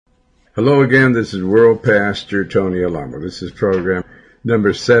Hello again, this is World Pastor Tony Alamo. This is program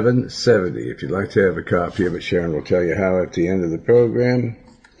number 770. If you'd like to have a copy of it, Sharon will tell you how at the end of the program.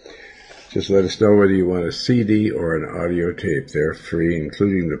 Just let us know whether you want a CD or an audio tape. They're free,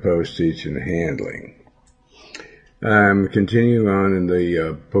 including the postage and handling. I'm continuing on in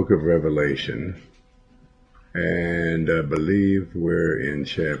the book of Revelation, and I believe we're in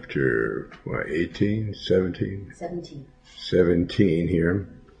chapter, 18, 17? 17. 17 here.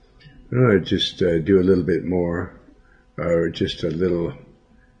 I'm going to just do a little bit more, or just a little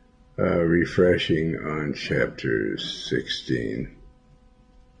refreshing on chapter 16.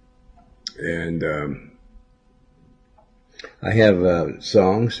 And I have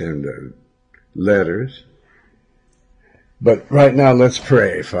songs and letters. But right now, let's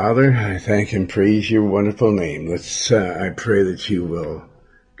pray. Father, I thank and praise your wonderful name. I pray that you will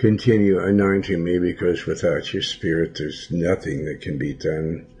continue anointing me, because without your Spirit, there's nothing that can be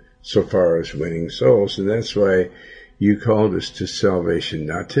done so far as winning souls. And that's why you called us to salvation,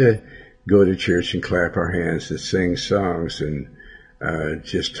 not to go to church and clap our hands and sing songs and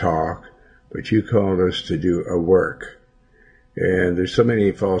just talk, but you called us to do a work. And there's so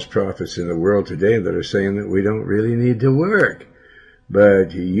many false prophets in the world today that are saying that we don't really need to work.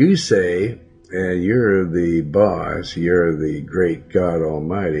 But you say, and you're the boss, you're the great God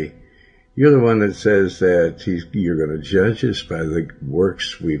Almighty, you're the one that says that you're going to judge us by the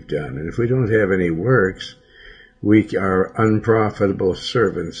works we've done. And if we don't have any works, we are unprofitable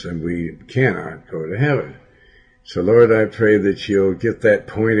servants and we cannot go to heaven. So Lord, I pray that you'll get that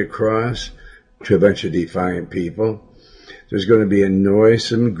point across to a bunch of defiant people. There's going to be a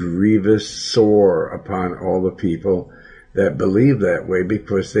noisome, grievous sore upon all the people that believe that way,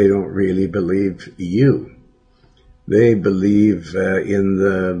 because they don't really believe you. They believe in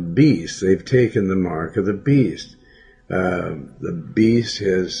the beast. They've taken the mark of the beast. The beast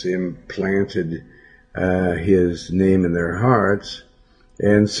has implanted his name in their hearts,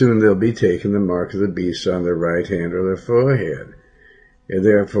 and soon they'll be taking the mark of the beast on their right hand or their forehead. And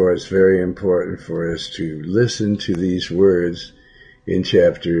therefore, it's very important for us to listen to these words in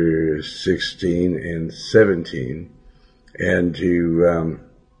chapter 16 and 17, and to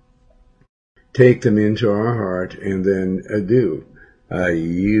take them into our heart and then do.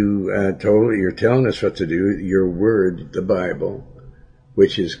 You're telling us what to do. Your word, the Bible,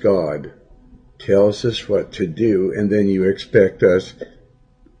 which is God, tells us what to do, and then you expect us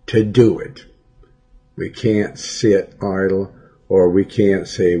to do it. We can't sit idle, or we can't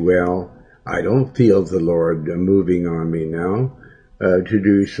say, well, I don't feel the Lord moving on me now to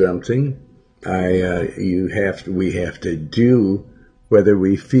do something. We have to do whether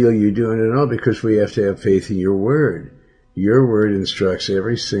we feel you doing it or not, because we have to have faith in your word. Your word instructs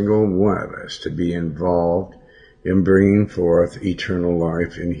every single one of us to be involved in bringing forth eternal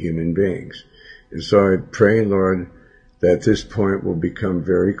life in human beings. And so I pray, Lord, that this point will become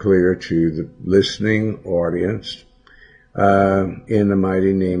very clear to the listening audience in the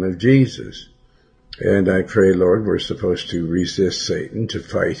mighty name of Jesus. And I pray, Lord, we're supposed to resist Satan, to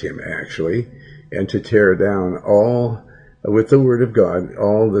fight him actually, and to tear down all, with the word of God,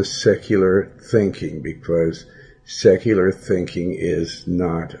 all the secular thinking, because secular thinking is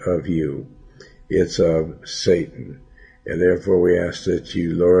not of you. It's of Satan. And therefore we ask that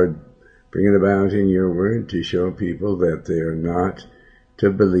you, Lord, bring it about in your word to show people that they are not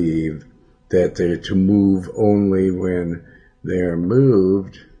to believe, that they're to move only when they're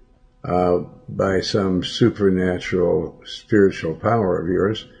moved by some supernatural spiritual power of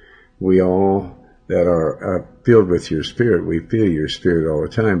yours. We all that are filled with your Spirit, we feel your Spirit all the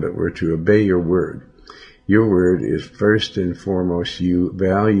time, but we're to obey your word. Your word is first and foremost. You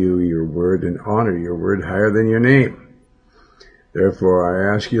value your word and honor your word higher than your name.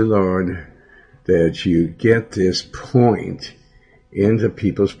 Therefore, I ask you, Lord, that you get this point into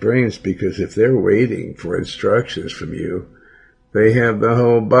people's brains, because if they're waiting for instructions from you, they have the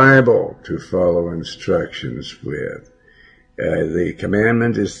whole Bible to follow instructions with. The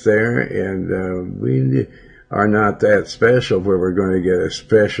commandment is there, and we are not that special where we're going to get a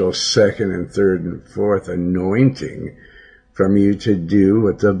special second and third and fourth anointing from you to do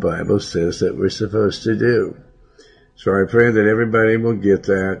what the Bible says that we're supposed to do. So I pray that everybody will get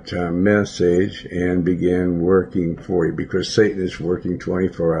that message and begin working for you, because Satan is working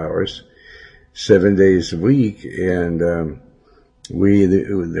 24 hours, 7 days a week, and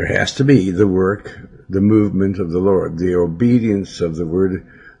there has to be the work, the movement of the Lord, the obedience of the word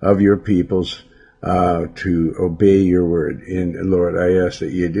of your peoples to obey your word. And Lord, I ask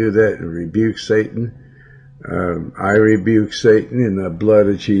that you do that and rebuke Satan. I rebuke Satan in the blood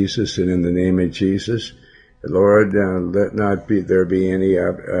of Jesus and in the name of Jesus. Lord, let not there be any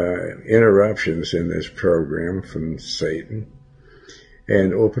interruptions in this program from Satan.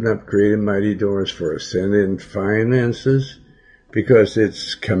 And open up great and mighty doors for us. Send in finances, because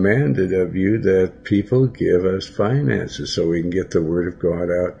it's commanded of you that people give us finances so we can get the Word of God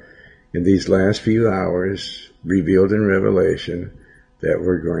out in these last few hours, revealed in Revelation, that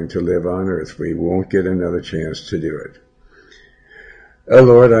we're going to live on earth. We won't get another chance to do it. Oh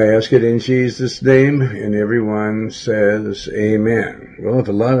Lord, I ask it in Jesus' name, and everyone says amen. Well, if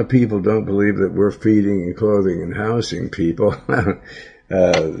a lot of people don't believe that we're feeding and clothing and housing people,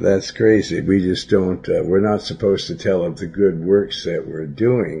 that's crazy. We just don't, we're not supposed to tell of the good works that we're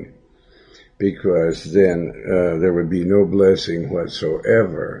doing, because then there would be no blessing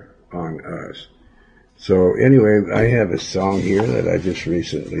whatsoever on us. So anyway, I have a song here that I just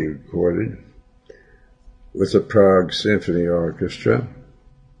recently recorded with the Prague Symphony Orchestra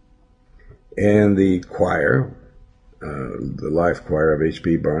and the choir, the life choir of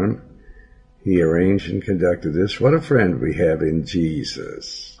H.B. Barnum. He arranged and conducted this. What a friend we have in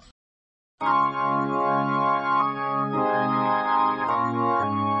Jesus.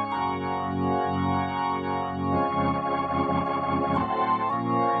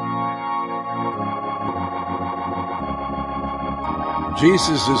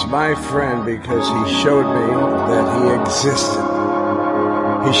 Jesus is my friend because he showed me that he existed.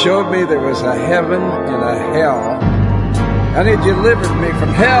 He showed me there was a heaven and a hell, and he delivered me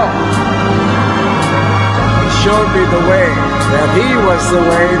from hell. He showed me the way, that he was the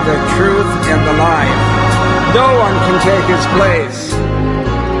way, the truth, and the life. No one can take his place.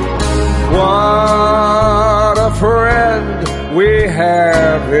 What a friend we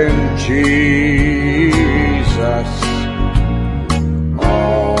have in Jesus.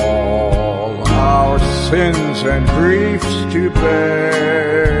 Sins and griefs to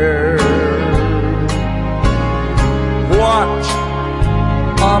bear. What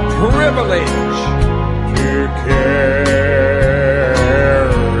a privilege to carry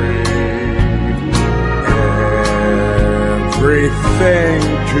everything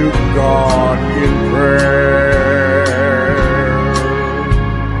to God in prayer.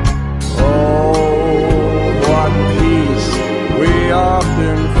 Oh, what peace we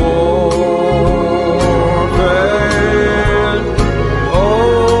often forfeit.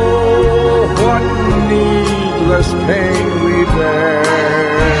 Pain we bear.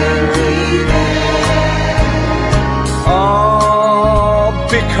 Oh,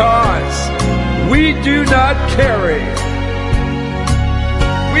 because we do not carry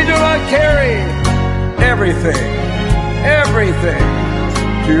everything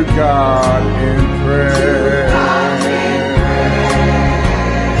to God in prayer.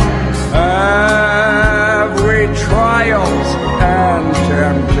 Have we trials and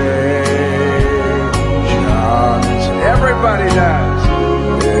temptations? Everybody does.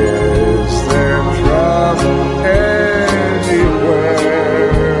 Is there trouble anywhere?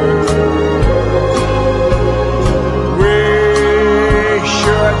 We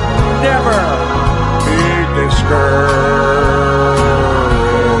should never be discouraged.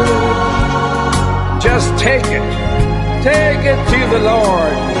 Just take it. Take it to the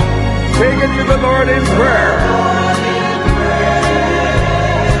Lord. Take it to the Lord in prayer.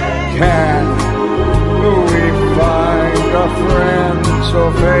 Can we find a friend so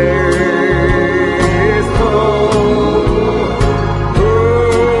faithful, who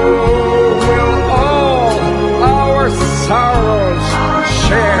will all our sorrows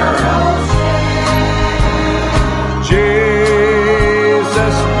share?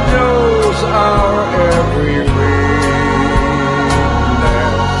 Jesus knows our every weakness.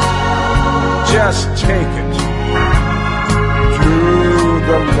 Just take it to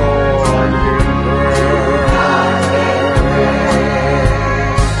the Lord in prayer.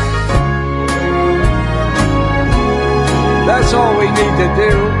 That's all we need to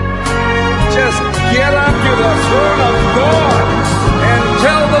do. Just get up to the throne of God and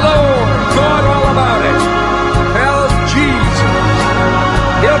tell the Lord God all about it. Tell Jesus.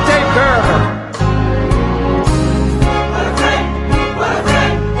 He'll take care of it. What a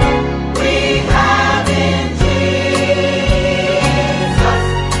friend we have in Jesus.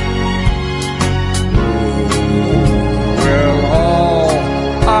 Who will all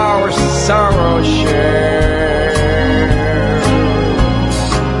our sorrows share?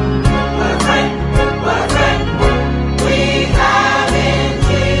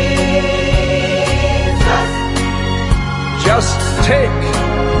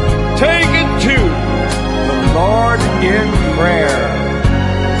 Take it to the Lord in prayer.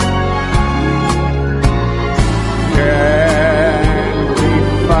 Can we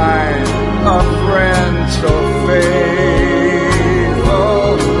find a friend so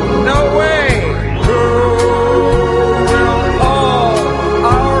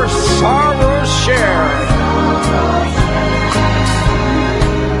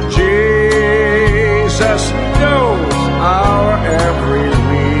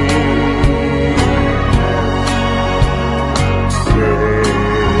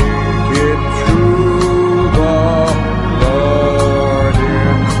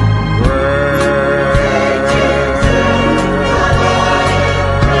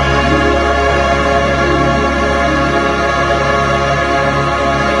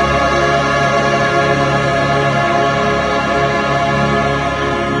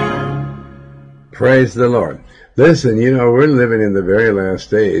Praise the Lord. Listen, we're living in the very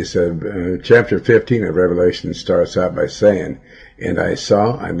last days. Chapter 15 of Revelation starts out by saying, "And I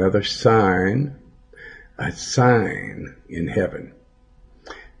saw another sign, a sign in heaven,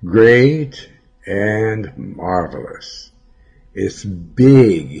 great and marvelous." It's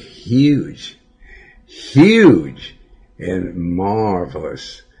big, huge, and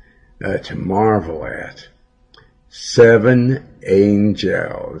marvelous, to marvel at. 7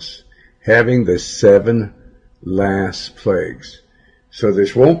 angels having the 7 last plagues. So there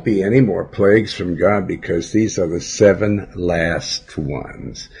won't be any more plagues from God because these are the 7 last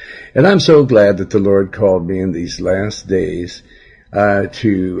ones. And I'm so glad that the Lord called me in these last days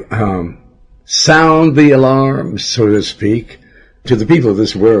to sound the alarm, so to speak, to the people of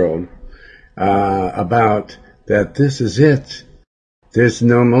this world about that this is it. There's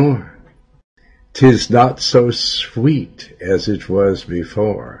no more. 'Tis not so sweet as it was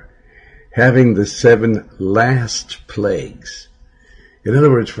before, having the 7 last plagues. In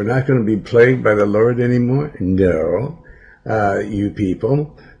other words, we're not going to be plagued by the Lord anymore? No, you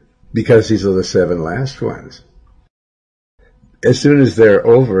people, because these are the 7 last ones. As soon as they're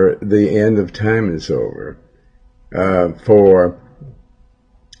over, the end of time is over. For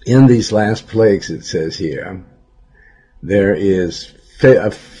in these last plagues, it says here, there is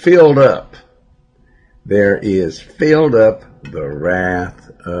filled up the wrath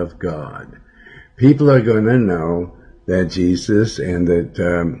of God. People are going to know that Jesus and that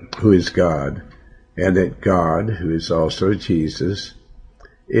who is God, and that God, who is also Jesus,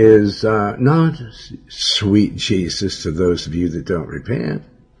 is not sweet Jesus to those of you that don't repent.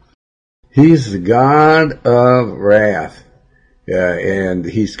 He's the God of wrath. And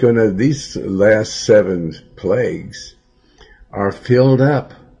he's these last 7 plagues are filled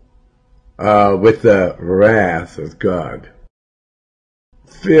up with the wrath of God.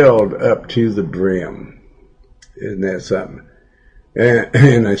 Filled up to the brim. Isn't that something?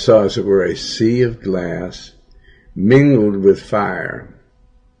 And I saw, as it were, a sea of glass mingled with fire.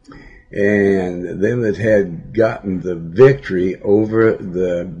 And them that had gotten the victory over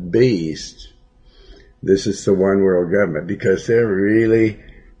the beast, this is the one world government, because they're really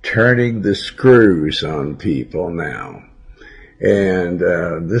turning the screws on people now. And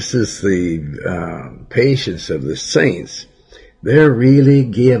this is the patience of the saints. They're really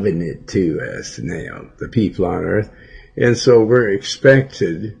giving it to us now, the people on earth. And so we're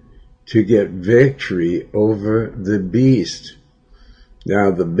expected to get victory over the beast. Now,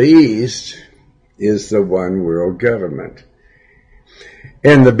 the beast is the one world government.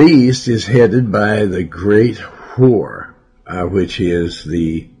 And the beast is headed by the great whore, which is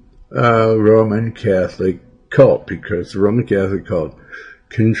the Roman Catholic cult, because the Roman Catholic cult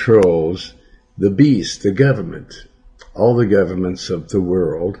controls the beast, the government, all the governments of the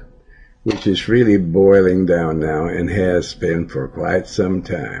world, which is really boiling down now and has been for quite some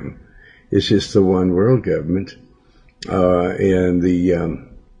time. It's just the one world government, and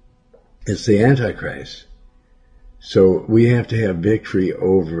it's the Antichrist. So we have to have victory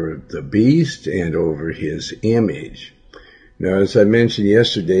over the beast and over his image. Now, as I mentioned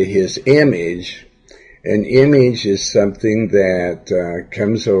yesterday, his image, an image is something that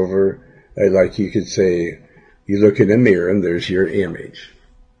comes over, like you could say, you look in a mirror and there's your image.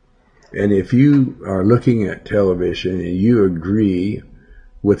 And if you are looking at television and you agree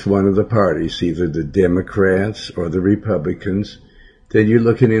with one of the parties, either the Democrats or the Republicans, then you're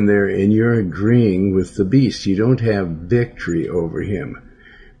looking in there and you're agreeing with the beast. You don't have victory over him,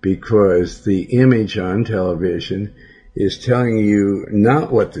 because the image on television is telling you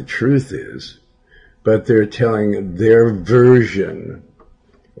not what the truth is, but they're telling their version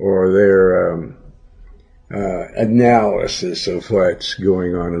or their analysis of what's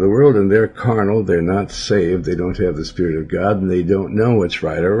going on in the world. And they're carnal, they're not saved, they don't have the Spirit of God, and they don't know what's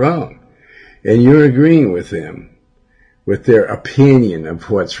right or wrong. And you're agreeing with them, with their opinion of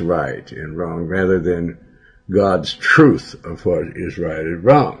what's right and wrong, rather than God's truth of what is right and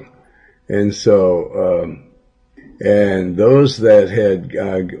wrong. And so, and those that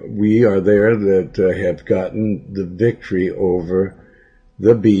we are there that have gotten the victory over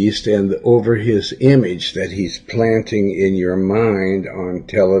the beast and over his image that he's planting in your mind on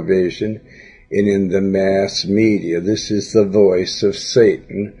television and in the mass media. This is the voice of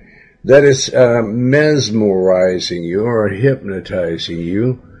Satan that is mesmerizing you or hypnotizing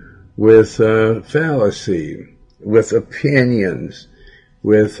you with fallacy, with opinions,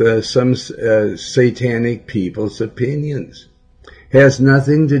 with some satanic people's opinions. Has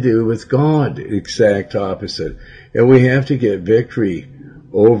nothing to do with God, exact opposite. And we have to get victory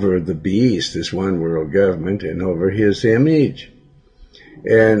over the beast, this one world government, and over his image.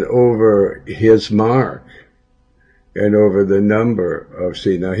 and over his mark, and over the number of,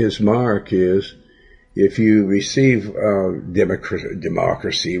 see, now his mark is, if you receive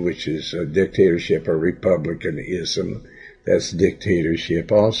democracy, which is a dictatorship, or republicanism, that's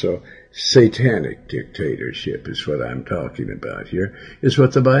dictatorship also. Satanic dictatorship is what I'm talking about here, is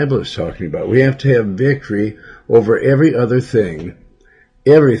what the Bible is talking about. We have to have victory over every other thing,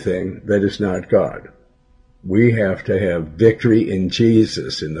 everything that is not God. We have to have victory in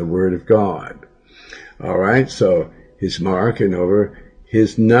Jesus, in the Word of God. All right, so his mark and over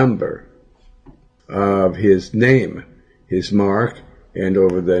his number of his name, his mark and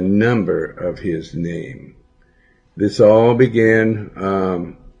over the number of his name. This all began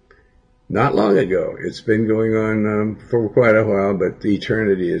not long ago. It's been going on for quite a while, but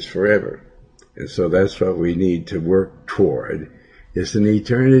eternity is forever. And so that's what we need to work toward, is an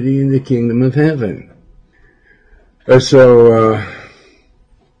eternity in the kingdom of heaven. So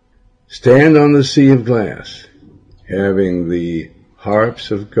stand on the sea of glass, having the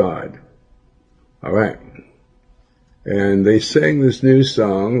harps of God. All right. And they sang this new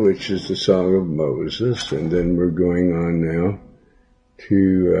song, which is the song of Moses, and then we're going on now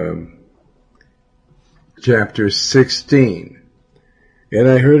to chapter 16. And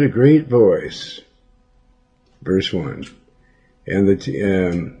I heard a great voice, verse 1,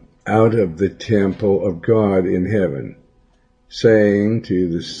 and out of the temple of God in heaven, saying to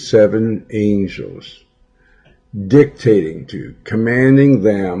the 7 angels, dictating to, commanding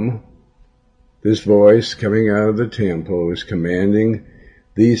them. This voice coming out of the temple was commanding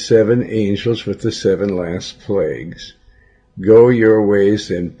these 7 angels with the 7 last plagues, go your ways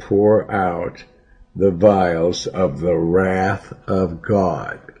and pour out the vials of the wrath of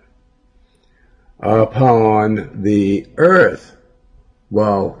God upon the earth.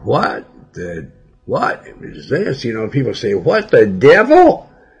 Well, what is this? You know, people say, what, the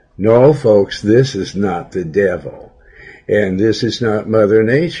devil? No, folks, this is not the devil. And this is not Mother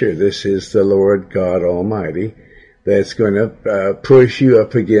Nature. This is the Lord God Almighty that's going to push you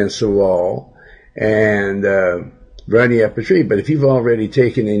up against the wall and run you up a tree. But if you've already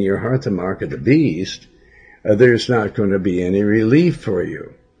taken in your heart the mark of the beast, there's not going to be any relief for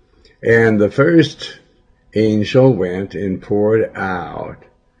you. And the first angel went and poured out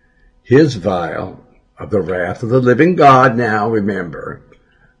his vial of the wrath of the living God, now remember,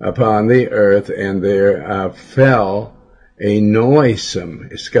 upon the earth, and there fell a noisome,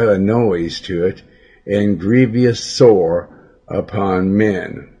 it's got a noise to it, and grievous sore upon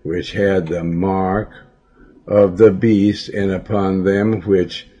men, which had the mark of the beast, and upon them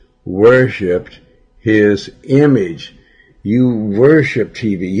which worshipped his image. You worship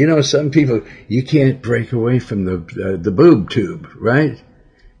TV. You know, some people, you can't break away from the boob tube, right?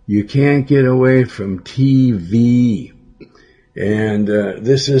 You can't get away from TV. And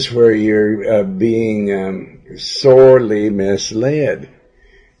this is where you're being sorely misled.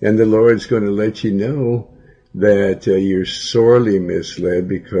 And the Lord's going to let you know that you're sorely misled,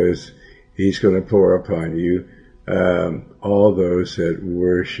 because he's going to pour upon you all those that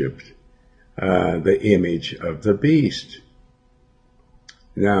worshipped the image of the beast.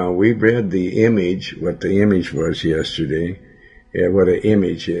 Now, we read the image, what the image was yesterday, and what an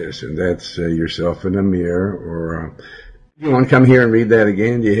image is, and that's yourself in a mirror. Or you want to come here and read that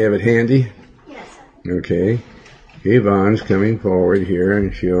again? Do you have it handy? Yes. Okay. Yvonne's coming forward here,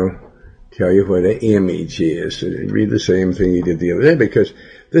 and she'll tell you what an image is. And read the same thing you did the other day, because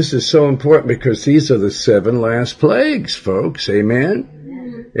this is so important, because these are the 7 last plagues, folks. Amen?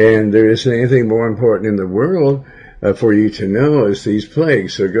 Mm-hmm. And there isn't anything more important in the world for you to know as these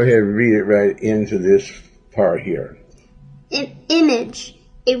plagues. So go ahead and read it right into this part here. Image,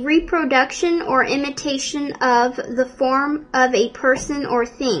 a reproduction or imitation of the form of a person or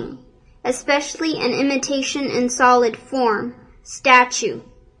thing, especially an imitation in solid form, statue.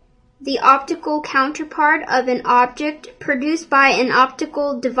 The optical counterpart of an object produced by an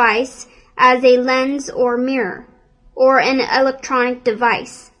optical device, as a lens or mirror, or an electronic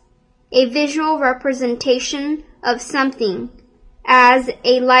device. A visual representation of something, as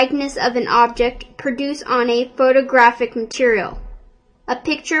a likeness of an object produced on a photographic material. A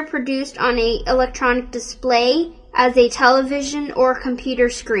picture produced on an electronic display, as a television or computer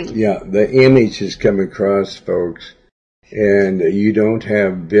screen. Yeah, the image has come across, folks, and you don't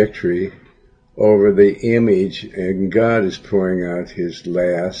have victory over the image, and God is pouring out his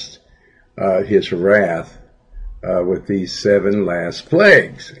wrath with these 7 last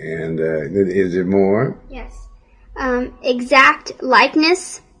plagues. And is there more? Yes. Exact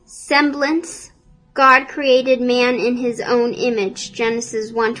likeness, semblance. God created man in his own image,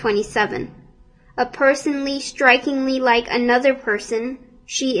 Genesis 1:27. A personally, strikingly like another person,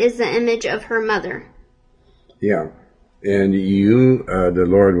 she is the image of her mother. Yeah. And you, the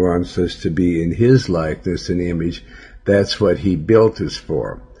Lord wants us to be in His likeness and image. That's what He built us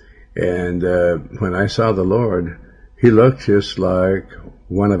for. And when I saw the Lord, He looked just like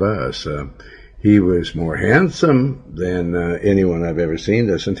one of us. He was more handsome than anyone I've ever seen.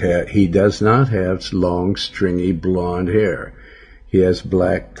 He does not have long, stringy, blonde hair. He has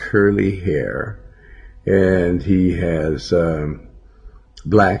black, curly hair. And he has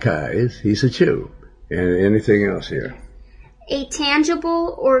black eyes. He's a Jew. And anything else here? A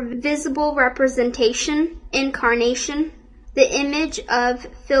tangible or visible representation, incarnation, the image of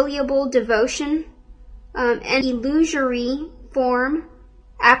filial devotion, an illusory form,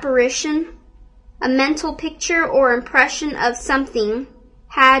 apparition, a mental picture or impression of something,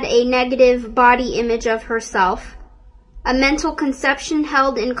 had a negative body image of herself, a mental conception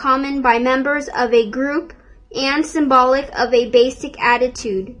held in common by members of a group and symbolic of a basic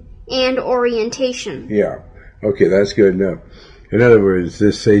attitude and orientation. Yeah. Okay, that's good enough. In other words,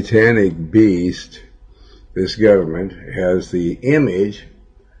 this satanic beast, this government, has the image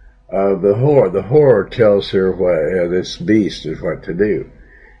of the whore. The whore tells her what this beast is what to do.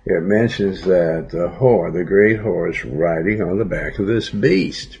 It mentions that the whore, the great whore, is riding on the back of this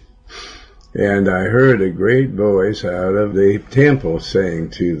beast. And I heard a great voice out of the temple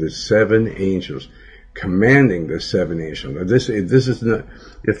saying to the 7 angels, commanding the 7 angels. Now this is not,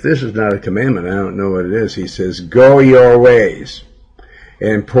 if this is not a commandment, I don't know what it is. He says, go your ways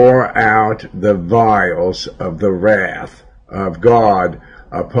and pour out the vials of the wrath of God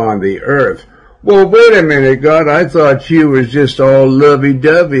upon the earth. Well, wait a minute, God, I thought you was just all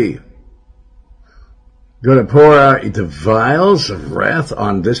lovey-dovey. Going to pour out the vials of wrath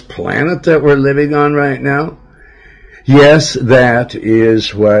on this planet that we're living on right now? Yes, that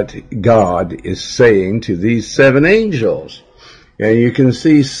is what God is saying to these 7 angels. And you can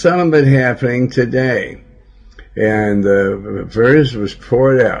see some of it happening today. And the first was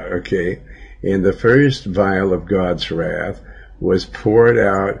poured out, okay? And the first vial of God's wrath was poured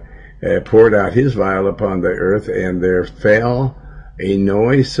out His vial upon the earth, and there fell a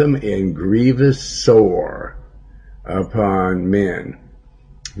noisome and grievous sore upon men,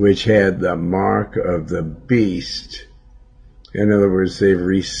 which had the mark of the beast. In other words, they've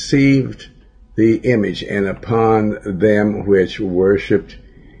received the image, and upon them which worshipped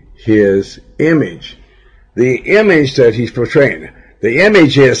His image. The image that He's portraying, the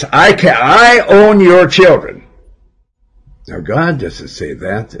image is, I own your children. Now God doesn't say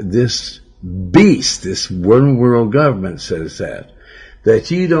that. This beast, this one world government says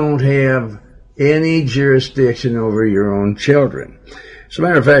that you don't have any jurisdiction over your own children. As a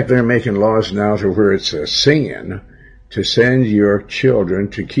matter of fact, they're making laws now to where it's a sin to send your children,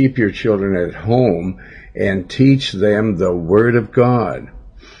 to keep your children at home and teach them the Word of God.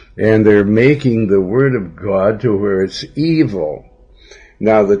 And they're making the Word of God to where it's evil.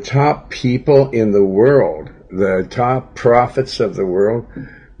 Now, the top people in the world, the top prophets of the world,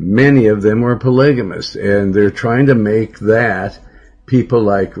 many of them were polygamists, and they're trying to make that, people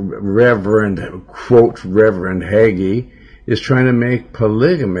like quote, Reverend Hagee, is trying to make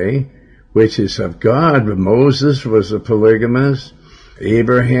polygamy, which is of God. Moses was a polygamist,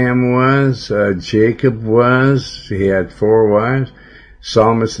 Abraham was, Jacob was, he had 4 wives,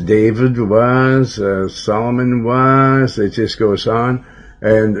 Psalmist David was, Solomon was, it just goes on,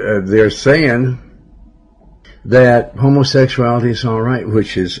 and they're saying that homosexuality is all right,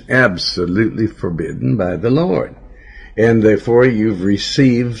 which is absolutely forbidden by the Lord. And therefore you've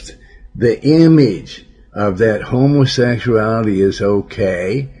received the image of that homosexuality is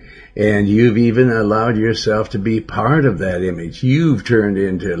okay, and you've even allowed yourself to be part of that image. You've turned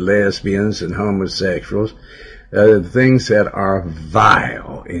into lesbians and homosexuals, things that are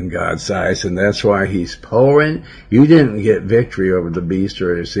vile in God's eyes, and that's why He's pouring. You didn't get victory over the beast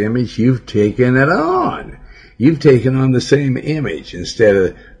or his image. You've taken it on. You've taken on the same image instead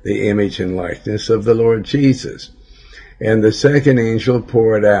of the image and likeness of the Lord Jesus. And the second angel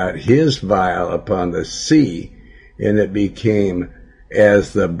poured out his vial upon the sea, and it became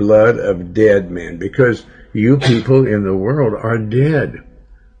as the blood of dead men, because you people in the world are dead.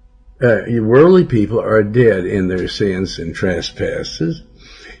 Worldly people are dead in their sins and trespasses.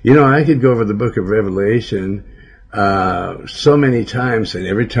 You know, I could go over the book of Revelation so many times, and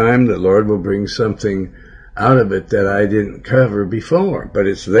every time the Lord will bring something out of it that I didn't cover before. But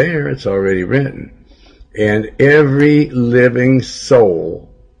it's there, it's already written. And every living soul,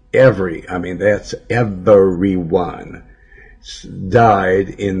 that's everyone, died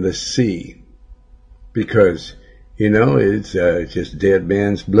in the sea. Because, it's just dead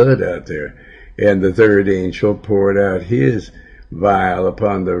man's blood out there. And the third angel poured out his vial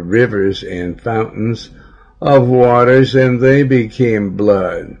upon the rivers and fountains of waters, and they became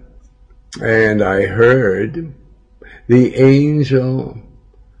blood. And I heard the angel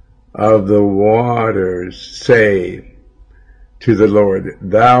of the waters say to the Lord,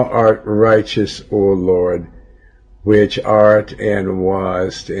 Thou art righteous, O Lord, which art and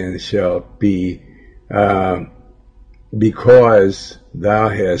wast and shalt be, because thou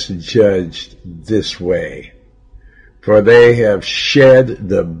hast judged this way. For they have shed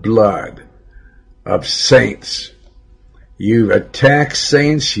the blood of saints. You've attacked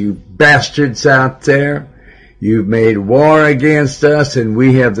saints, you bastards out there. You've made war against us, and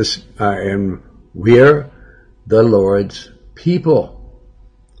we have this, and we're the Lord's people.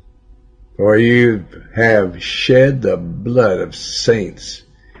 For you have shed the blood of saints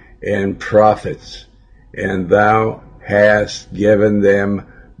and prophets, and thou hast given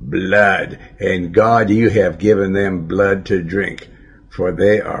them blood. And God, you have given them blood to drink, for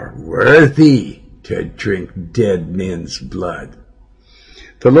they are worthy to drink dead men's blood.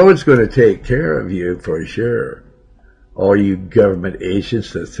 The Lord's going to take care of you for sure. All you government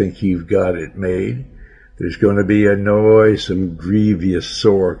agents that think you've got it made, there's going to be a noisome, grievous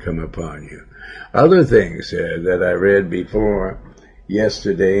sore come upon you. Other things that I read before,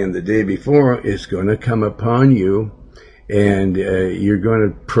 yesterday and the day before, is going to come upon you, and you're going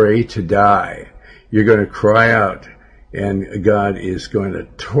to pray to die. You're going to cry out, and God is going to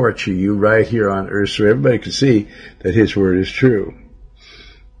torture you right here on earth so everybody can see that His word is true.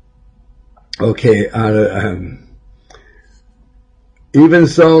 Okay, even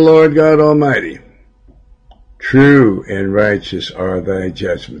so, Lord God Almighty, true and righteous are thy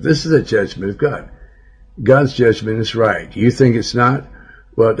judgments. This is the judgment of God. God's judgment is right. You think it's not?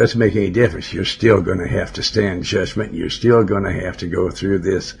 Well, it doesn't make any difference. You're still going to have to stand judgment. You're still going to have to go through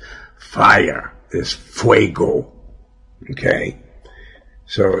this fire, this fuego. Okay?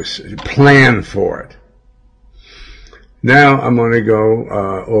 So plan for it. Now I'm going to go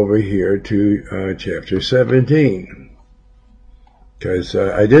over here to chapter 17. Because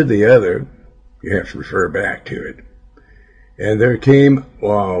I did the other. You have to refer back to it. And there came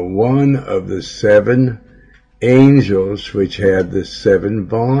one of the 7 angels which had the 7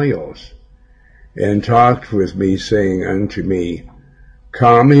 vials, and talked with me, saying unto me,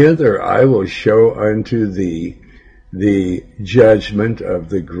 Come hither, I will show unto thee the judgment of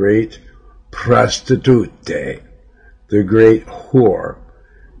the great prostitute, the great whore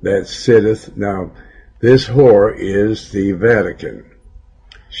that sitteth. Now, this whore is the Vatican.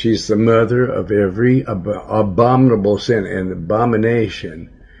 She's the mother of every abominable sin, and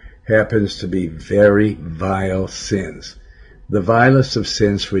abomination happens to be very vile sins. The vilest of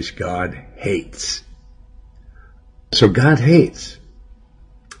sins which God hates. So God hates.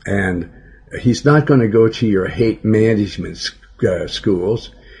 And He's not going to go to your hate management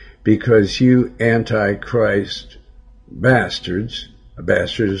schools, because you Antichrist bastards, a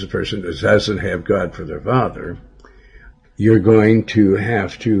bastard is a person that doesn't have God for their father, you're going to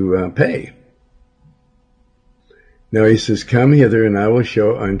have to pay. Now He says, Come hither, and I will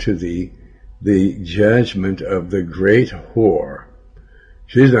show unto thee the judgment of the great whore.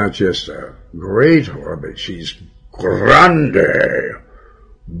 She's not just a great whore, but she's grande,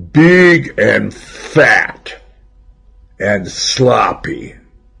 big and fat, and sloppy,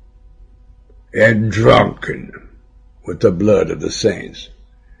 and drunken with the blood of the saints.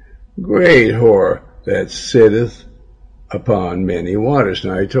 Great whore that sitteth upon many waters.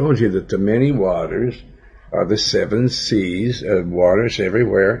 Now I told you that the many waters are the 7 seas of waters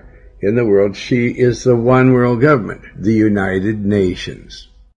everywhere in the world. She is the one world government, the United Nations.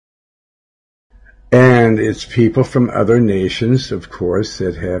 And it's people from other nations, of course,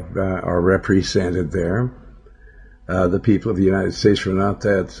 that are represented there. The people of the United States were not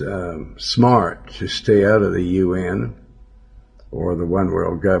that smart to stay out of the UN or the one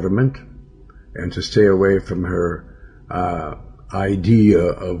world government, and to stay away from her idea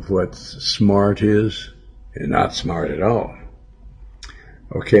of what smart is and not smart at all.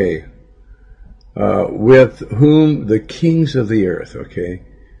 Okay. With whom the kings of the earth, okay,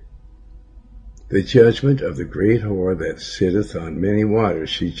 the judgment of the great whore that sitteth on many waters,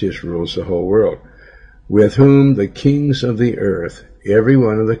 she just rules the whole world, with whom the kings of the earth, every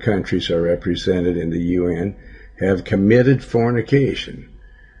one of the countries are represented in the UN, have committed fornication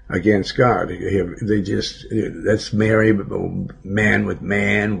against God. They just, let's marry man with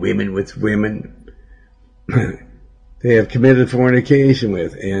man, women with women. They have committed fornication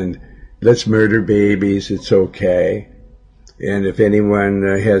with, and let's murder babies, it's okay. And if anyone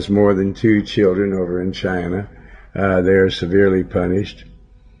has more than 2 children over in China, they're severely punished.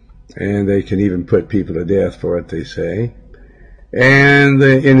 And they can even put people to death for it, they say. And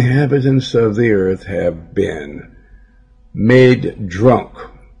the inhabitants of the earth have been made drunk.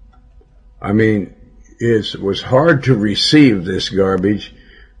 I mean, it was hard to receive this garbage,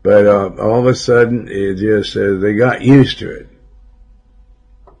 but all of a sudden, it just they got used to it.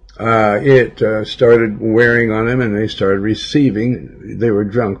 It started wearing on them, and they started receiving. They were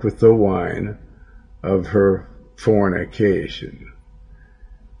drunk with the wine of her fornication.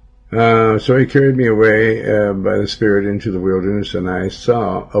 So he carried me away by the Spirit into the wilderness, and I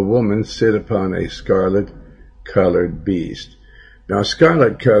saw a woman sit upon a scarlet-colored beast. Now,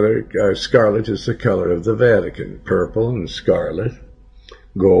 scarlet is the color of the Vatican, purple and scarlet,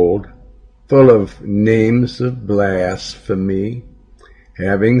 gold, full of names of blasphemy,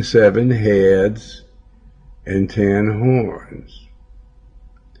 having 7 heads and 10 horns.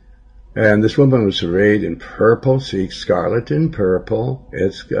 And this woman was arrayed in purple, see, scarlet and purple,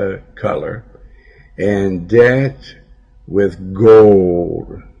 its color, and decked with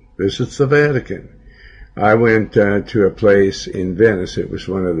gold. This is the Vatican. I went to a place in Venice. It was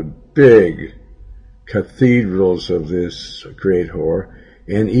one of the big cathedrals of this great whore,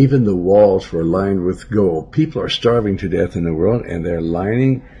 and even the walls were lined with gold. People are starving to death in the world, and they're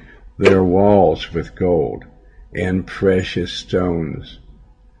lining their walls with gold and precious stones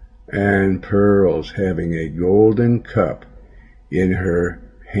and pearls, having a golden cup in her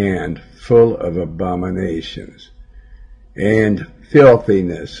hand full of abominations and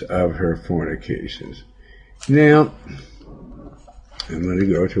filthiness of her fornications. Now, I'm going to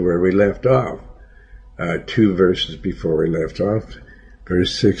go to where we left off, 2 verses before we left off,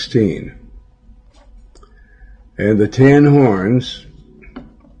 verse 16. And the 10 horns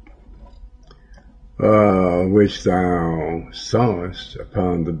which thou sawest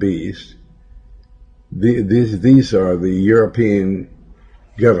upon the beast, these are the European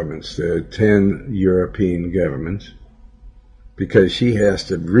governments, the 10 European governments, because she has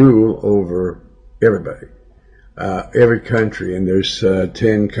to rule over everybody, every country, and there's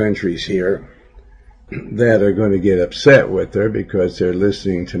 10 countries here that are going to get upset with her because they're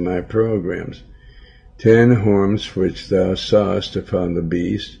listening to my programs. 10 horns which thou sawest upon the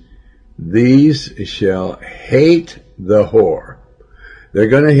beast, these shall hate the whore. They're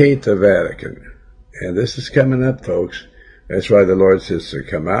going to hate the Vatican. And this is coming up, folks. That's why the Lord says to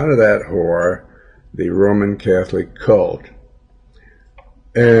come out of that whore, the Roman Catholic cult,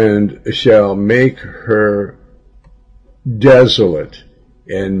 and shall make her desolate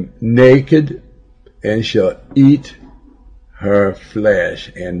and naked, and shall eat her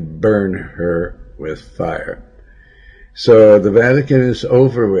flesh and burn her with fire. So the Vatican is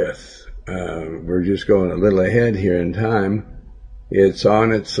over with. We're just going a little ahead here in time. It's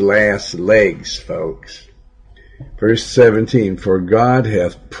on its last legs, folks. Verse 17, for God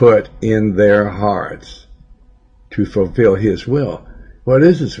hath put in their hearts to fulfill his will. What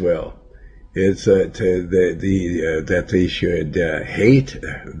is his will? It's that they should hate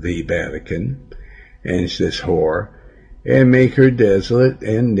the Vatican and this whore, and make her desolate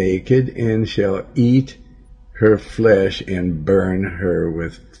and naked, and shall eat her flesh and burn her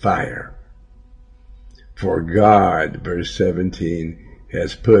with fire. For God, verse 17,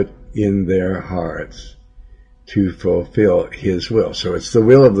 has put in their hearts to fulfill his will. So it's the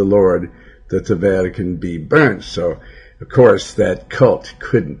will of the Lord that the Vatican be burnt. So, of course, that cult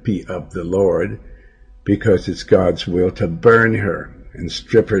couldn't be of the Lord, because it's God's will to burn her and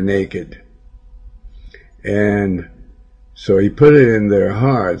strip her naked. And so he put it in their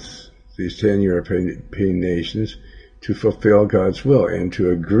hearts, these 10 European nations, to fulfill God's will and to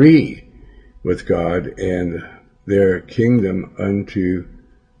agree with God and their kingdom unto,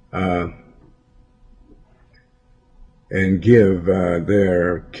 and give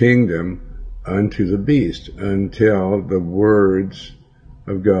their kingdom unto the beast until the words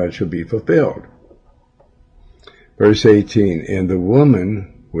of God shall be fulfilled. Verse 18, and the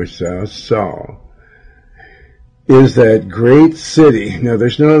woman which thou saw is that great city. Now,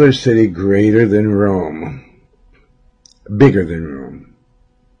 there's no other city greater than Rome, bigger than Rome.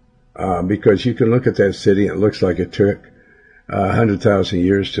 Because you can look at that city, and it looks like it took 100,000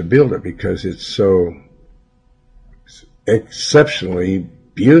 years to build it, because it's so exceptionally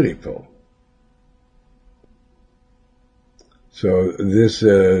beautiful. So this,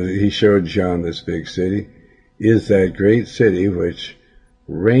 he showed John this big city, is that great city which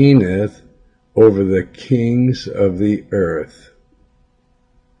reigneth over the kings of the earth.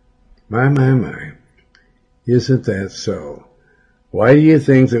 My. Isn't that so? Why do you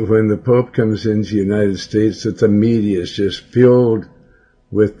think that when the Pope comes into the United States that the media is just filled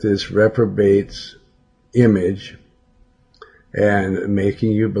with this reprobate's image and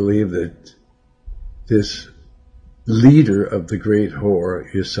making you believe that this leader of the great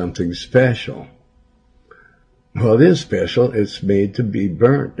whore is something special. Well, it is special. It's made to be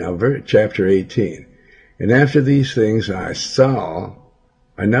burnt. Now, chapter 18. And after these things I saw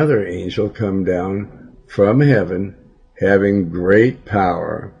another angel come down from heaven, having great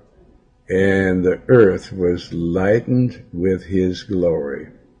power, and the earth was lightened with his glory.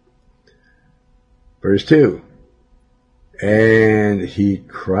 Verse 2. And he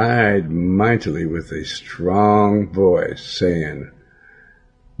cried mightily with a strong voice, saying,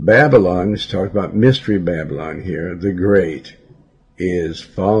 Babylon, he's talking about Mystery Babylon here, the great, is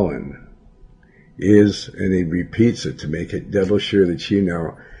fallen. And he repeats it to make it double sure that you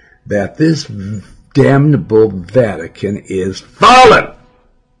know that this damnable Vatican is fallen.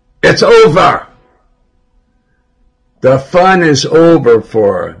 It's over. The fun is over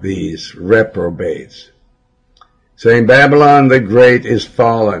for these reprobates. Saying Babylon the Great is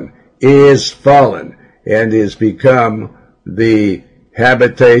fallen, and is become the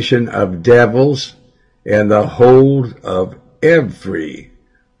habitation of devils and the hold of every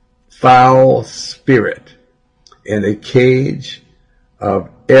foul spirit, and a cage of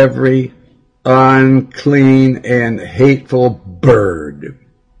every unclean and hateful bird.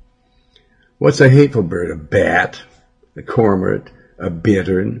 What's a hateful bird? A bat, a cormorant, a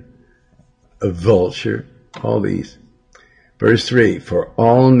bittern, a vulture, all these. Verse 3, for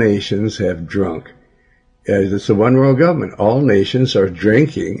all nations have drunk. It's the one world government. All nations are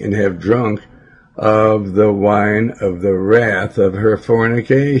drinking and have drunk of the wine of the wrath of her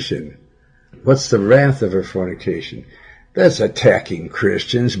fornication. What's the wrath of her fornication? That's attacking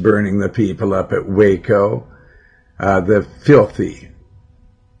Christians, burning the people up at Waco, the filthy,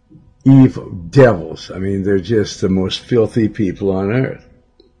 evil devils. I mean, they're just the most filthy people on earth.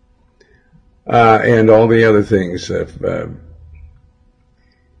 And all the other things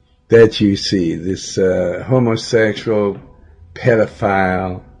that you see, this homosexual,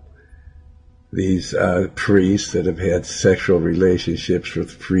 pedophile, these priests that have had sexual relationships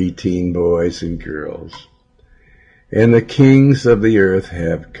with preteen boys and girls. And the kings of the earth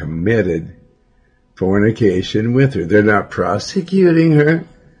have committed fornication with her. They're not prosecuting her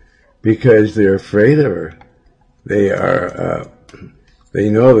because they're afraid of her. They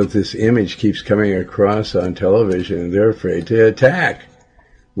know that this image keeps coming across on television, and they're afraid to attack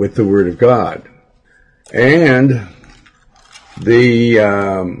with the Word of God. And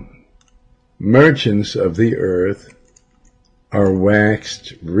the merchants of the earth are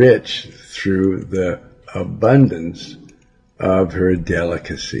waxed rich through the abundance of her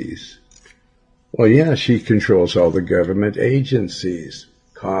delicacies. Well, yeah, she controls all the government agencies,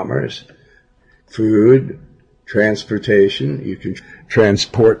 commerce, food, transportation. You can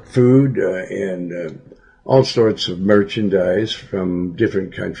transport food and all sorts of merchandise from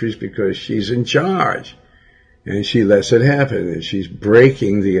different countries because she's in charge. And she lets it happen, and she's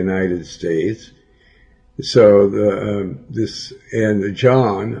breaking the United States. So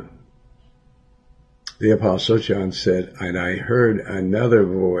John, the Apostle John said, and I heard another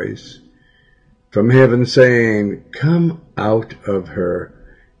voice from heaven saying, come out of her,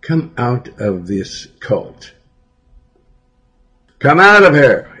 come out of this cult. Come out of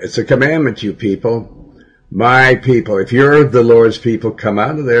her. It's a commandment, you people, my people. If you're the Lord's people, come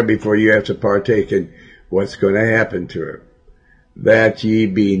out of there before you have to partake in what's going to happen to her. That ye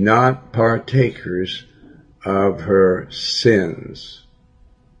be not partakers of her sins,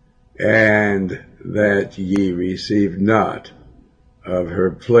 and that ye receive not of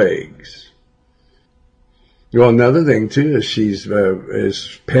her plagues. Well, another thing too is she's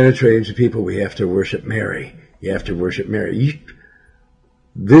is penetrating to people. We have to worship Mary. You have to worship Mary.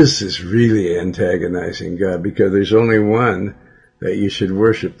 This is really antagonizing God, because there's only one that you should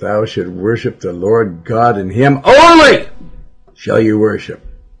worship. Thou should worship the Lord God, and Him only shall you worship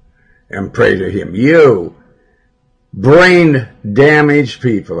and pray to Him. You brain-damaged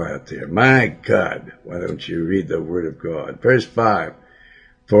people out there, my God, why don't you read the Word of God? Verse 5,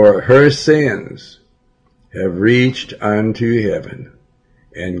 for her sins have reached unto heaven,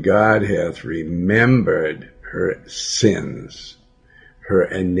 and God hath remembered her sins, her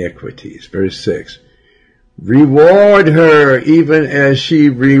iniquities. Verse 6, reward her even as she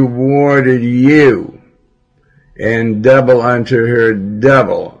rewarded you, and double unto her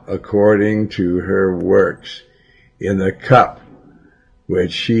double according to her works in the cup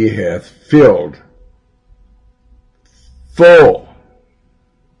which she hath filled full.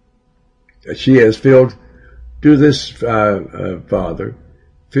 She has filled, do this, Father,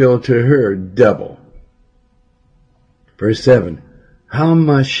 fill to her double. Verse 7, how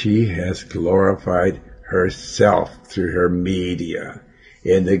much she has glorified herself through her media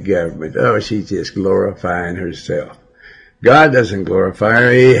in the government. Oh, she's just glorifying herself. God doesn't glorify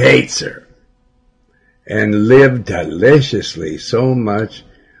her, he hates her. And live deliciously, so much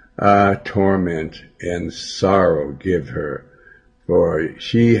torment and sorrow give her. For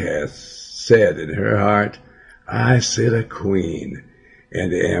she hath said in her heart, I sit a queen,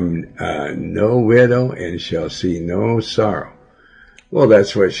 and am no widow, and shall see no sorrow. Well,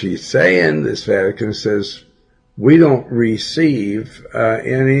 that's what she's saying. This Vatican says, we don't receive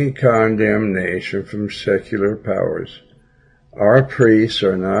any condemnation from secular powers. Our priests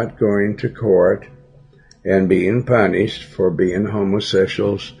are not going to court and being punished for being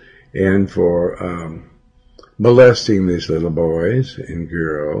homosexuals and for molesting these little boys and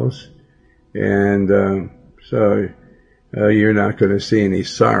girls. And so you're not going to see any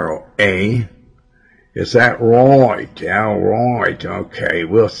sorrow, eh? Is that right? All right. Okay,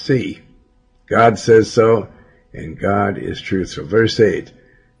 we'll see. God says so, and God is truthful. Verse 8,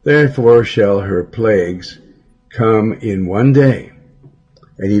 therefore shall her plagues come in one day.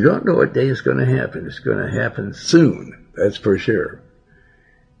 And you don't know what day is going to happen. It's going to happen soon, that's for sure.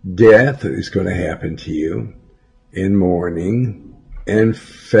 Death is going to happen to you, and mourning, and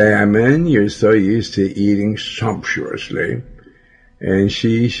famine. You're so used to eating sumptuously. And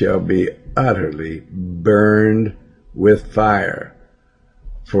she shall be utterly burned with fire.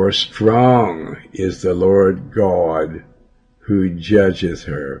 For strong is the Lord God who judgeth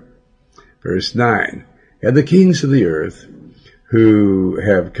her. Verse 9, and the kings of the earth who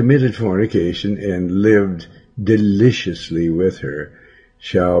have committed fornication and lived deliciously with her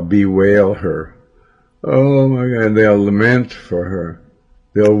shall bewail her. Oh my God, they'll lament for her.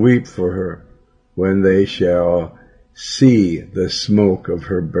 They'll weep for her when they shall see the smoke of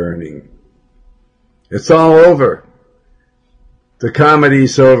her burning. It's all over. The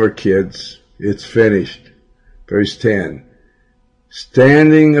comedy's over, kids. It's finished. Verse 10.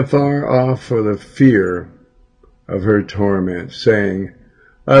 Standing afar off for the fear of her torment, saying,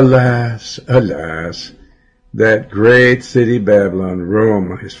 alas, alas, that great city Babylon,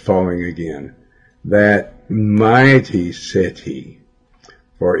 Rome, is falling again, that mighty city.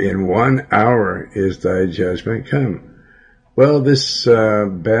 For in 1 hour is thy judgment come. Well, this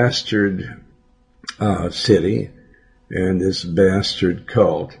bastard city and this bastard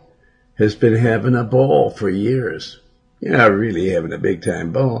cult has been having a ball for years. Yeah, really having a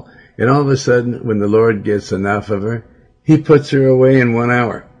big-time ball. And all of a sudden, when the Lord gets enough of her, he puts her away in 1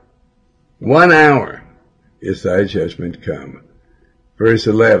 hour. 1 hour is thy judgment come. Verse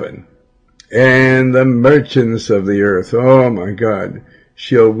 11. And the merchants of the earth, oh my God,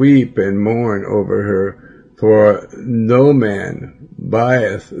 shall weep and mourn over her, for no man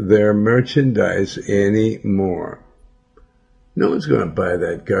buyeth their merchandise any more. No one's going to buy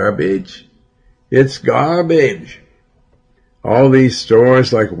that garbage. It's garbage. All these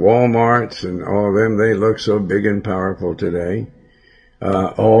stores like Walmart's and all of them, they look so big and powerful today.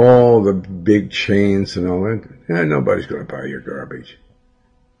 All the big chains and all that, nobody's going to buy your garbage.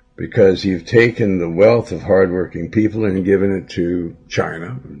 Because you've taken the wealth of hardworking people and given it to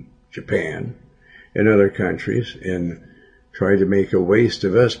China, Japan, and other countries, and tried to make a waste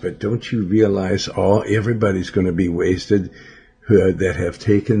of us. But don't you realize everybody's going to be wasted that have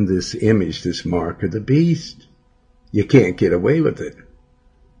taken this image, this mark of the beast? You can't get away with it.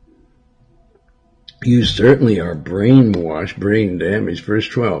 You certainly are brainwashed, brain damaged. Verse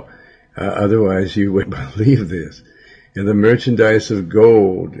 12. Otherwise you would believe this. And the merchandise of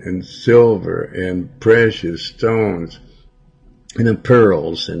gold and silver and precious stones and of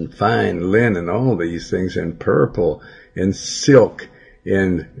pearls and fine linen, all these things, and purple and silk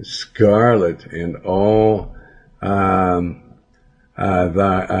and scarlet and all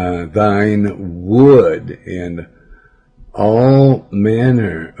thine wood and all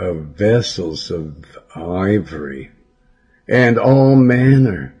manner of vessels of ivory and all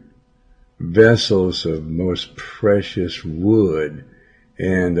manner vessels of most precious wood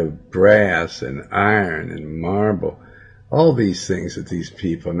and of brass and iron and marble, all these things that these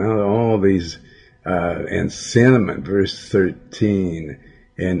people, now all these, and cinnamon, verse 13,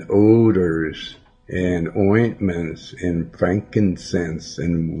 and odors and ointments and frankincense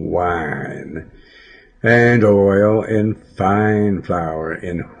and wine and oil and fine flour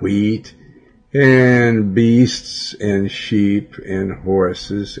and wheat and beasts and sheep and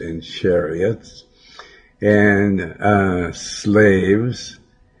horses and chariots and slaves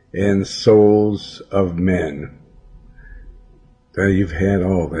and souls of men. You've had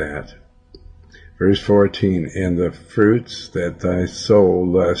all that. Verse 14, and the fruits that thy soul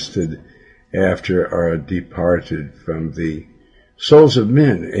lusted after are departed from thee. Souls of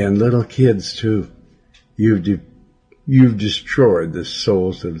men and little kids too. You've destroyed the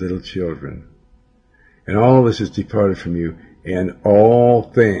souls of little children. And all this is departed from you, and all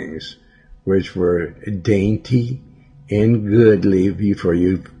things which were dainty and goodly before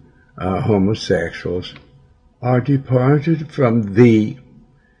you homosexuals are departed from thee,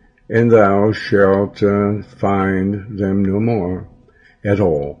 and thou shalt find them no more at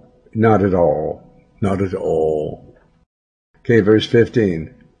all. Not at all. Not at all. Okay, verse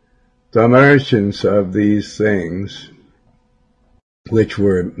 15. The merchants of these things, which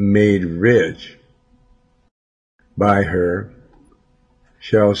were made rich by her,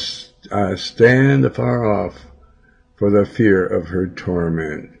 shall stand afar off for the fear of her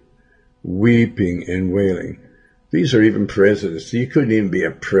torment, weeping and wailing. These are even presidents. You couldn't even be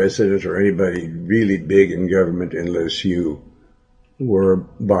a president or anybody really big in government unless you were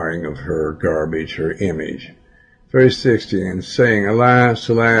buying of her garbage, her image. Verse 16, saying, Alas,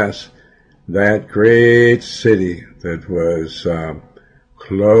 alas, that great city that was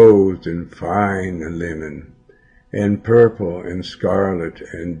clothed in fine linen, and purple and scarlet,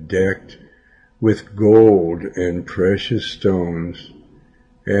 and decked with gold and precious stones,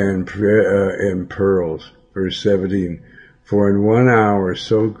 and pearls. Verse 17, for in 1 hour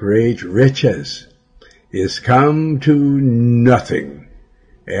so great riches is come to nothing,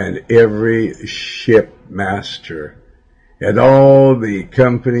 and every shipmaster, and all the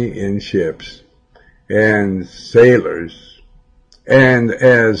company in ships, and sailors, and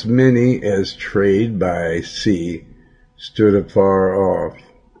as many as trade by sea, stood afar off,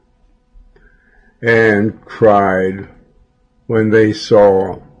 and cried when they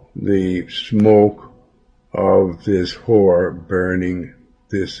saw the smoke of this whore burning,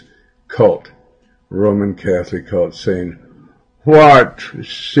 this cult, Roman Catholic cult, saying, What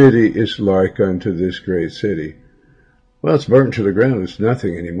city is like unto this great city? Well, it's burnt to the ground. It's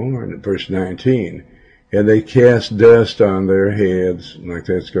nothing anymore. In verse 19, and they cast dust on their heads, like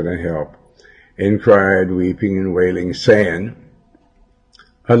that's going to help, and cried, weeping and wailing, saying,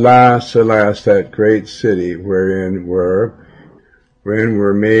 Alas, alas, that great city wherein were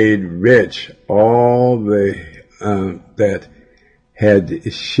made rich all that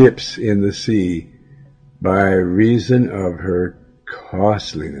had ships in the sea by reason of her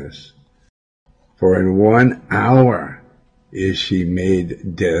costliness. For in 1 hour is she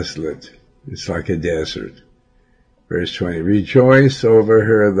made desolate. It's like a desert. Verse 20, Rejoice over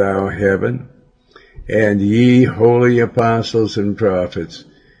her, thou heaven, and ye holy apostles and prophets,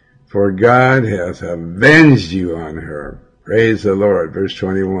 for God hath avenged you on her. Praise the Lord. Verse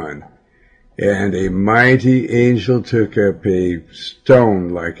 21. And a mighty angel took up a stone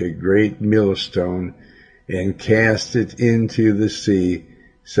like a great millstone and cast it into the sea,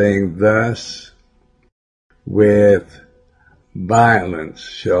 saying, Thus with violence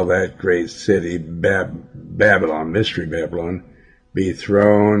shall that great city, Babylon, Mystery Babylon, be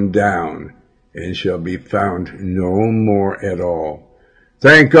thrown down, and shall be found no more at all.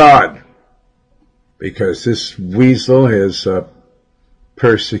 Thank God! Because this weasel has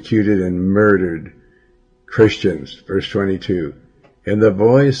persecuted and murdered Christians. Verse 22. And the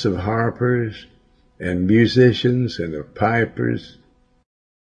voice of harpers and musicians and of pipers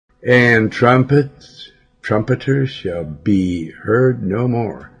and trumpeters shall be heard no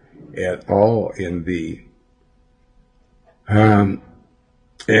more at all in thee. And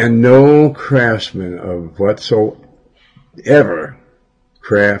no craftsman of whatsoever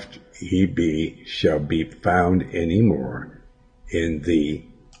craft he be shall be found any more in thee,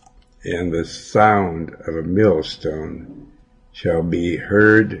 and the sound of a millstone shall be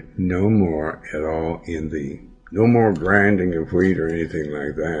heard no more at all in thee. No more grinding of wheat or anything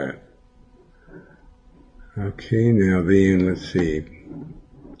like that. Okay, now then, let's see.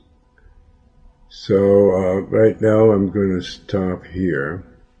 So, right now I'm going to stop here.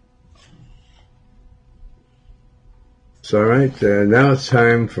 So, all right, now it's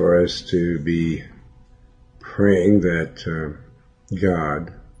time for us to be praying that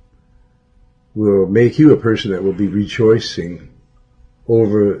God will make you a person that will be rejoicing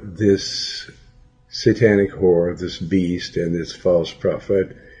over this satanic whore, this beast, and this false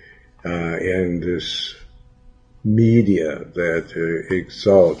prophet, and this media that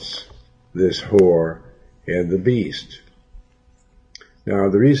exalts this whore and the beast. Now,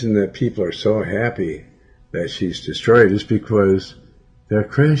 the reason that people are so happy that she's destroyed is because they're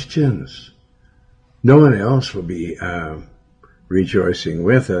Christians. No one else will be rejoicing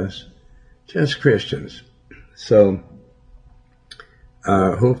with us, just Christians. So,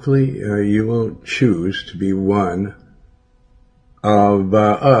 hopefully you will choose to be one of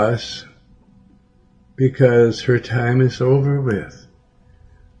us, because her time is over with.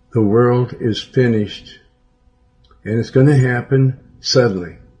 The world is finished, and it's going to happen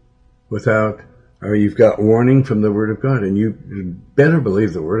suddenly, without or you've got warning from the Word of God, and you better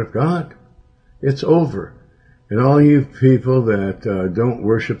believe the Word of God. It's over. And all you people that don't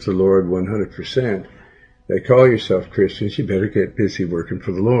worship the Lord 100%, that call yourself Christians, you better get busy working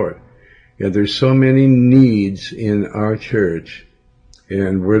for the Lord. And there's so many needs in our church,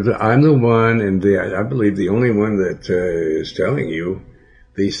 and I'm the one, and I believe the only one that is telling you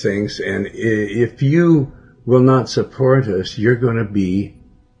these things. And if you will not support us, you're going to be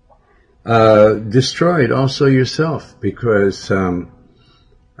destroyed also yourself, because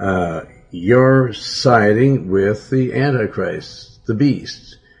you're siding with the Antichrist, the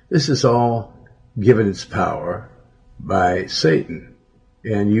beast. This is all given its power by Satan.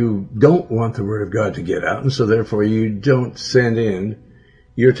 And you don't want the Word of God to get out, and so therefore you don't send in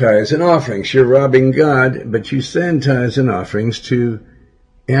your tithes and offerings. You're robbing God, but you send tithes and offerings to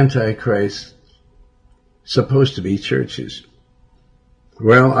Antichrist, supposed to be churches.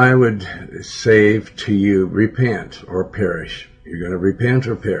 Well, I would say to you, repent or perish. You're going to repent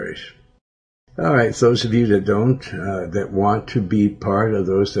or perish. All right, those of you that don't, that want to be part of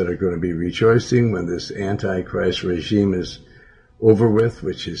those that are going to be rejoicing when this Antichrist regime is over with,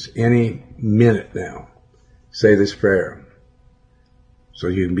 which is any minute now, say this prayer so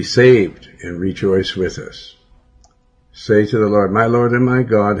you can be saved and rejoice with us. Say to the Lord, my Lord and my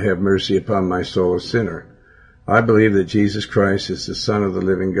God, have mercy upon my soul, a sinner. I believe that Jesus Christ is the Son of the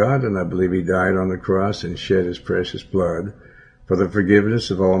living God, and I believe he died on the cross and shed his precious blood for the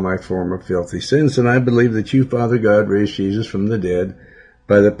forgiveness of all my former filthy sins. And I believe that you, Father God, raised Jesus from the dead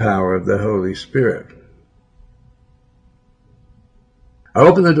by the power of the Holy Spirit. I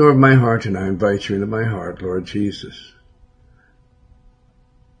open the door of my heart and I invite you into my heart, Lord Jesus.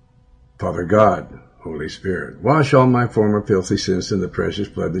 Father God, Holy Spirit, wash all my former filthy sins in the precious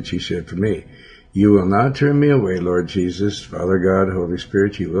blood that you shed for me. You will not turn me away, Lord Jesus. Father God, Holy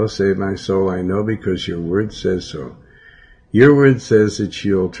Spirit, you will save my soul, I know, because your word says so. Your word says that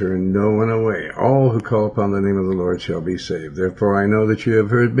you'll turn no one away. All who call upon the name of the Lord shall be saved. Therefore I know that you have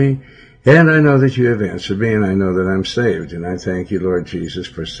heard me, and I know that you have answered me, and I know that I'm saved. And I thank you, Lord Jesus,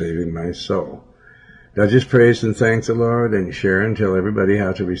 for saving my soul. Now just praise and thank the Lord, and share and tell everybody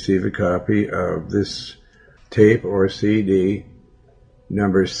how to receive a copy of this tape or CD,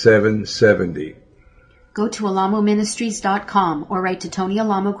 number 770. Go to alamoministries.com or write to Tony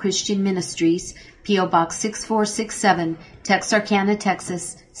Alamo Christian Ministries, P.O. Box 6467, Texarkana,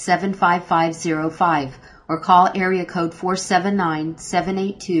 Texas 75505, or call area code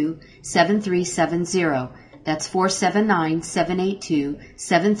 479-782-7370. That's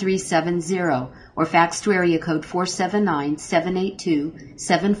 479-782-7370, or fax to area code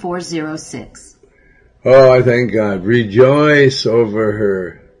 479-782-7406. Oh, I thank God. Rejoice over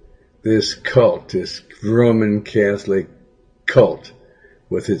her. This cult, this Roman Catholic cult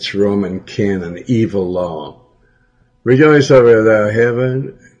with its Roman canon, evil law. Rejoice over thou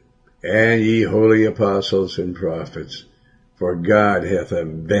heaven, and ye holy apostles and prophets, for God hath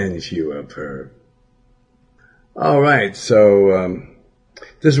avenged you of her. All right, so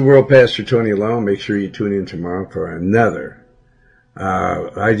this is World Pastor Tony Alamo. Make sure you tune in tomorrow for another.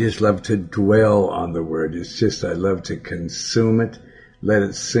 I just love to dwell on the Word. It's just I love to consume it. Let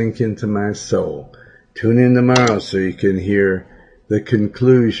it sink into my soul. Tune in tomorrow so you can hear the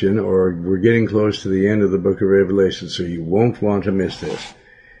conclusion, or we're getting close to the end of the book of Revelation, so you won't want to miss this.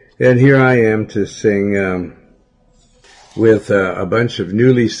 And here I am to sing with a bunch of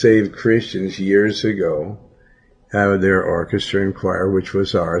newly saved Christians years ago, their orchestra and choir, which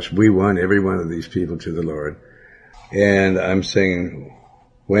was ours. We won every one of these people to the Lord. And I'm singing,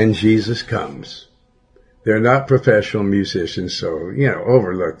 When Jesus Comes. They're not professional musicians, so,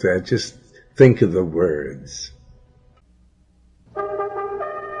 overlook that. Just think of the words.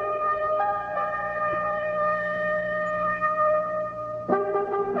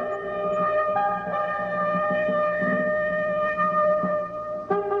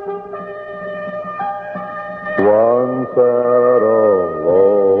 One sat alone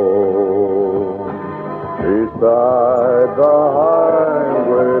beside the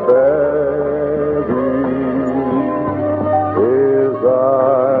highway begging. His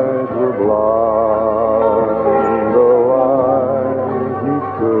eyes were blind, the light he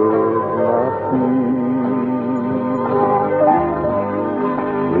could not see.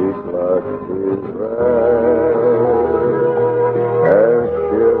 He clutched his breast and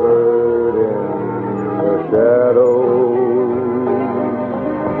shivered in the shadows.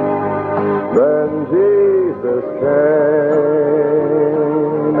 Then Jesus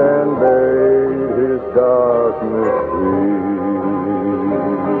came and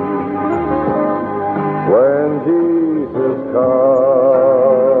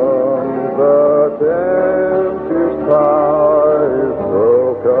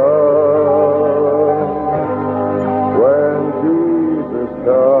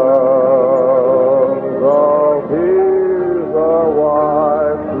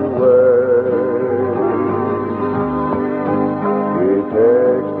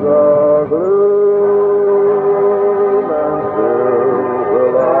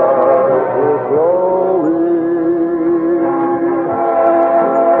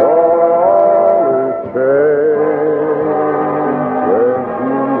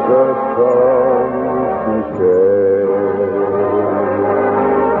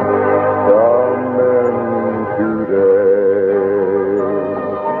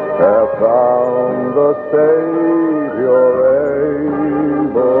say